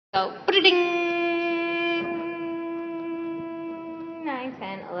Go. Ding! 9,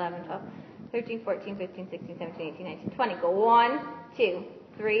 10, 11, 12, 13, 14, 15, 16, 17, 18, 19, 20. Go 1, 2,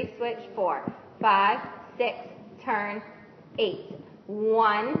 3, switch 4, 5, 6, turn 8.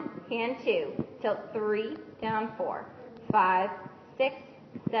 1, hand 2, tilt 3, down 4, 5, 6,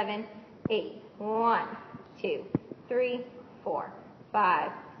 7, 8. 1, 2, 3, 4,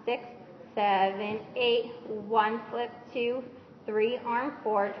 5, 6, 7, 8. 1, flip 2, 3, arm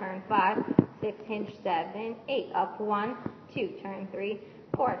 4, turn 5, 6, hinge 7, 8, up 1, 2, turn 3,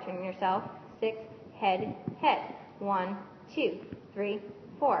 4, turn yourself, 6, head, 1, 2, 3,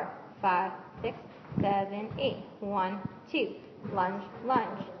 4, 5, 6, 7, 8, 1, 2, lunge,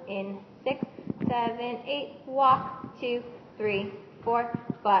 in 6, 7, 8, walk, 2, 3, 4,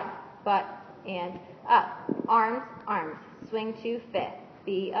 butt, and up, arms, swing to fifth,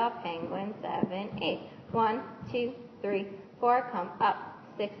 be a penguin, 7, 8, 1, 2, 3, 4, come up,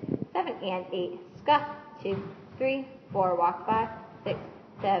 6, 7, and 8, scuff, 2, 3, 4, walk 5, 6,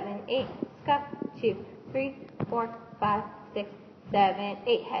 7, 8, scuff, 2, 3, 4, 5, 6, 7,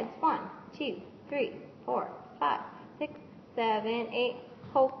 8, heads, 1, 2, 3, 4, 5, 6, 7, 8,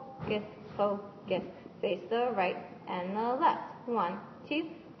 hocus, pocus, face the right and the left, 1, 2,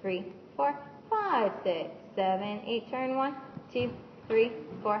 3, 4, 5, 6, 7, 8, turn 1, 2, 3,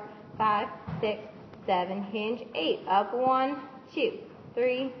 4, 5, 6, 7, hinge 8, up 1, 2,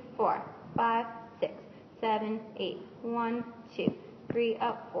 3, 4, 5, 6, 7, 8, 1, 2, 3,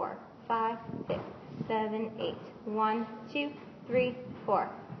 up 4, 5, 6, 7, 8, 1, 2, 3, 4,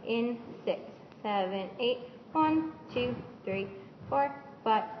 in 6, 7, 8, 1, 2, 3, 4,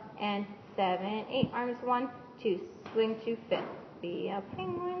 butt, and 7, 8, arms 1, 2, swing to fifth, be a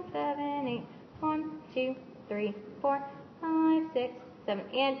penguin, 7, 8, 1, 2, 3, 4, 5, 6, 7,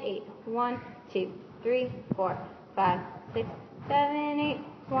 and 8, 1, 2, 3, 4, 5, 6, 7, 8,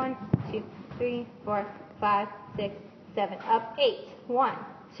 1, 2, 3, 4, 5, 6, 7, up 8, 1,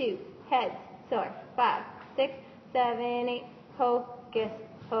 2, heads, soar, 5, 6, 7, 8, hocus,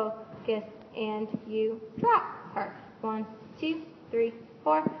 pocus, and you drop her, 1, 2, 3,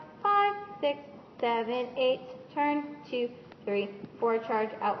 4, 5, 6, 7, 8, turn, 2, 3, 4, charge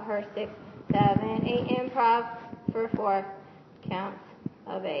out her, 6, 7, 8, improv for 4, counts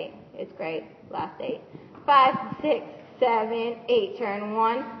of 8, it's great, last 8, 5, 6, 7, 8, turn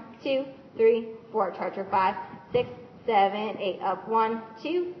 1, 2, 3, 4, charge her 5, 6, 7, 8, up 1,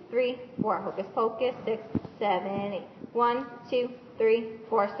 2, 3, 4, hocus pocus, 6, 7, 8, 1, 2, 3,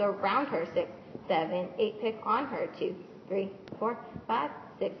 4, surround her, 6, 7, 8, pick on her, 2, 3, 4, 5,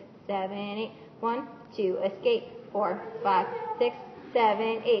 6, 7, 8, 1, 2, escape, 4, 5, 6,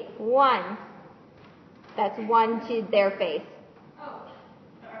 7, 8, 1, that's 1 to their face.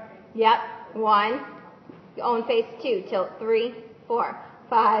 Yep, 1, own face 2, tilt 3, 4,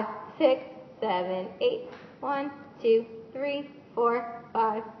 5, 6, 7, 8, 1, 2, 3, 4,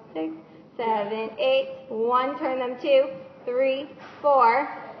 5, 6, 7, 8, 1, turn them 2, 3, 4,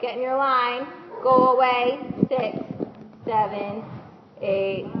 get in your line, go away, 6, 7,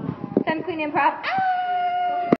 8, 7, clean improv,